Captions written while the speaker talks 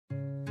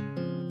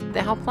The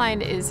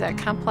Helpline is a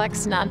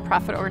complex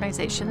nonprofit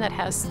organization that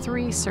has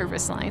 3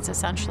 service lines,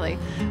 essentially.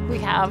 We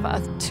have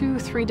 2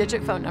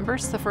 3-digit phone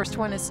numbers. The first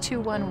one is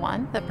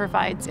 211 that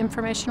provides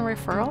information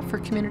referral for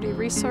community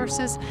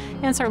resources,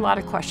 answer a lot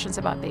of questions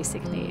about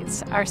basic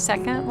needs. Our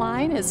second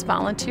line is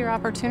volunteer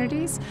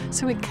opportunities,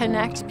 so we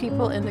connect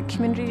people in the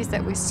communities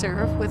that we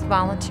serve with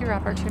volunteer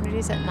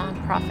opportunities at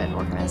nonprofit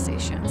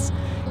organizations.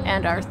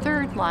 And our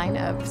third line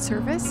of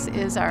service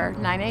is our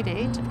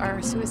 988,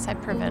 our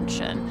suicide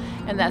prevention,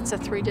 and that's a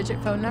 3-digit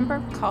phone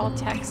number. Call,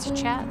 text,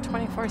 chat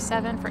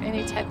 24/7 for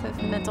any type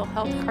of mental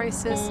health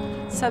crisis,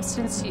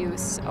 substance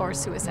use, or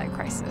suicide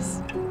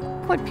crisis.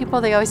 What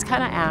people, they always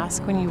kind of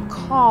ask when you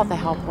call the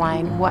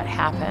Helpline, what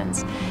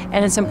happens?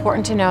 And it's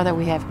important to know that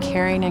we have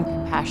caring and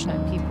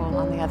compassionate people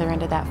on the other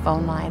end of that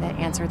phone line that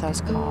answer those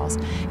calls,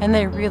 and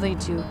they really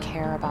do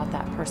care about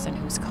that person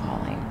who's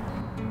calling.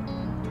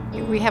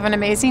 We have an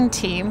amazing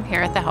team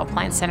here at the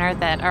Helpline Center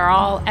that are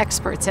all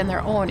experts in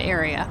their own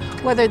area,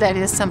 whether that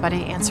is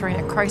somebody answering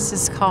a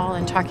crisis call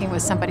and talking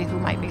with somebody who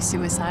might be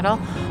suicidal,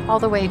 all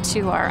the way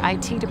to our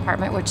IT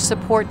department, which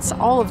supports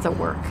all of the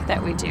work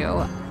that we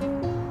do.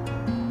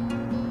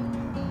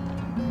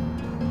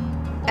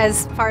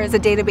 As far as a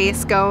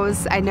database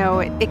goes, I know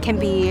it can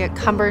be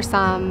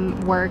cumbersome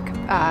work,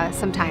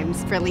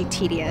 sometimes really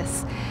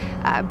tedious.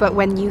 But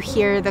when you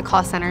hear the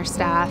call center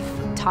staff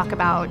talk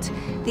about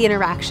the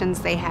interactions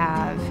they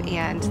have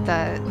and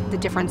the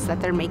difference that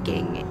they're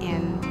making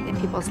in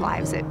people's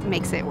lives, it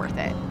makes it worth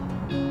it.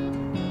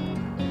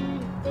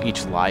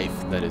 Each life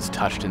that is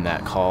touched in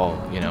that call,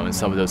 and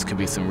some of those could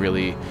be some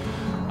really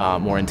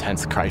more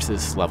intense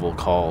crisis level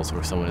calls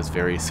where someone is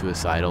very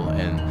suicidal,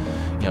 and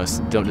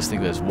don't just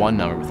think of it as one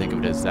number, but think of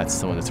it as that's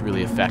someone that's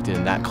really affected,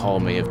 and that call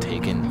may have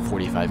taken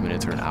 45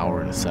 minutes or an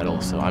hour to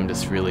settle. So I'm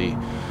just really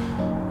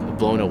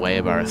blown away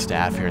by our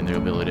staff here and their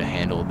ability to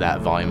handle that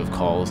volume of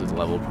calls at the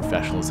level of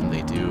professionalism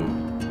they do.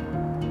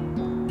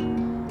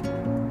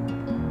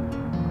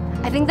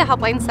 I think the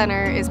Helpline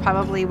Center is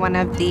probably one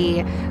of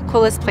the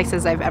coolest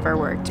places I've ever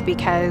worked,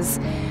 because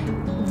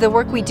the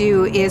work we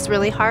do is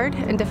really hard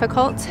and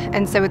difficult,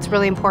 and so it's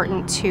really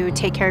important to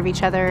take care of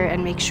each other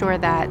and make sure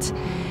that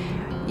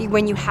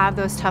when you have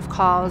those tough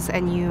calls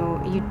and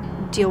you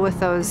deal with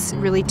those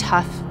really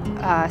tough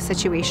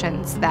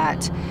situations,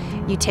 that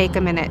you take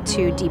a minute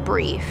to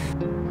debrief.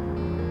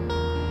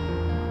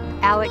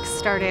 Alex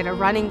started a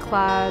running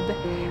club,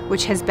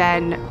 which has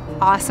been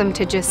awesome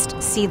to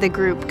just see the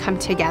group come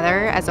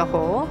together as a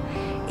whole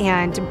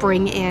and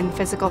bring in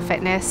physical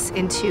fitness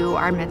into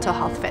our mental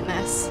health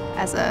fitness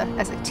as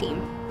a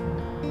team.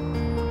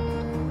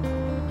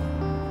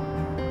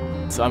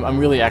 So I'm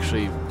really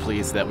actually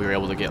pleased that we were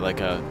able to get like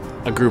a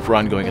group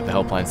run going at the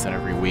Helpline Center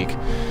every week.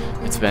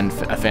 It's been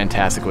a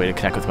fantastic way to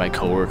connect with my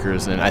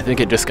coworkers, and I think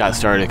it just got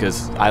started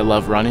because I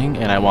love running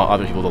and I want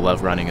other people to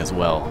love running as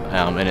well.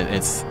 And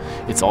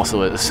it's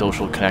also a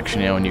social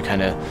connection, and you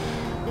kind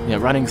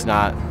of, running's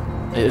not,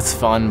 it's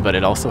fun, but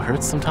it also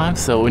hurts sometimes.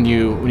 So when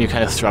you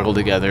kind of struggle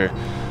together,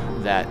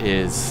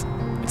 it's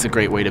a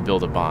great way to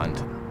build a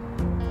bond.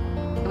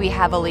 We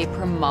heavily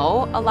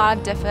promote a lot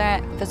of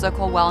different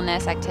physical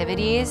wellness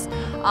activities,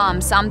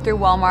 some through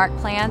Wellmark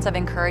plans of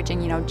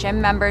encouraging,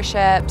 gym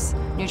memberships,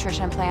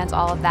 nutrition plans,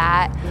 all of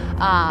that.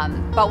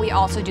 But we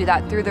also do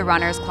that through the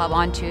Runners Club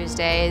on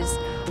Tuesdays,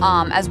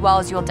 as well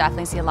as you'll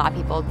definitely see a lot of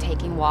people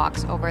taking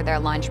walks over their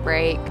lunch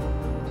break.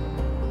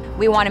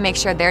 We want to make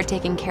sure they're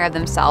taking care of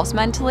themselves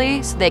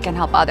mentally so they can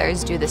help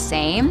others do the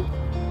same.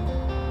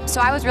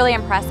 So I was really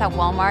impressed that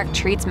Wellmark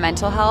treats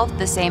mental health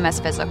the same as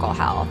physical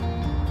health.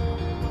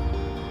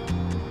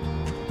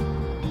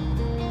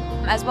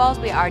 As well as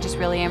we are just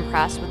really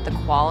impressed with the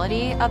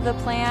quality of the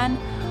plan.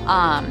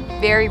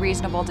 Very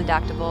reasonable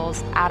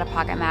deductibles,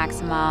 out-of-pocket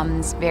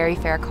maximums, very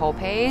fair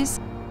co-pays.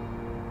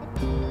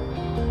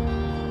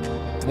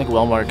 I think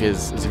Wellmark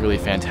is really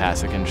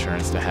fantastic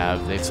insurance to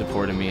have. They've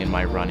supported me in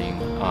my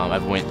running.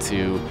 I've went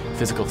to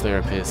physical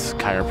therapists,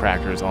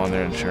 chiropractors on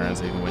their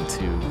insurance. I even went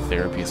to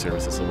therapy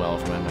services as well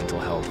for my mental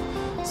health.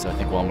 So I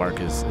think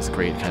Wellmark is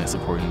great, kind of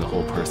supporting the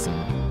whole person.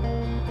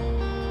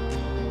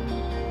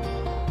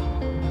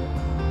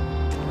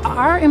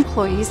 Our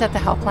employees at the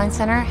Helpline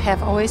Center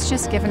have always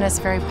just given us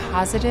very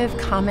positive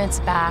comments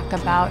back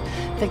about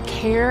the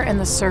care and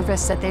the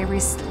service that they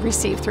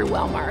receive through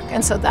Wellmark.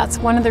 And so that's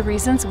one of the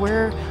reasons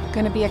we're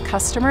going to be a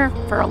customer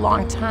for a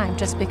long time,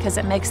 just because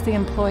it makes the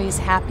employees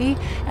happy,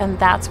 and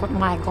that's what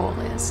my goal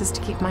is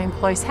to keep my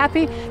employees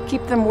happy,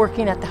 keep them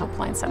working at the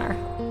Helpline Center.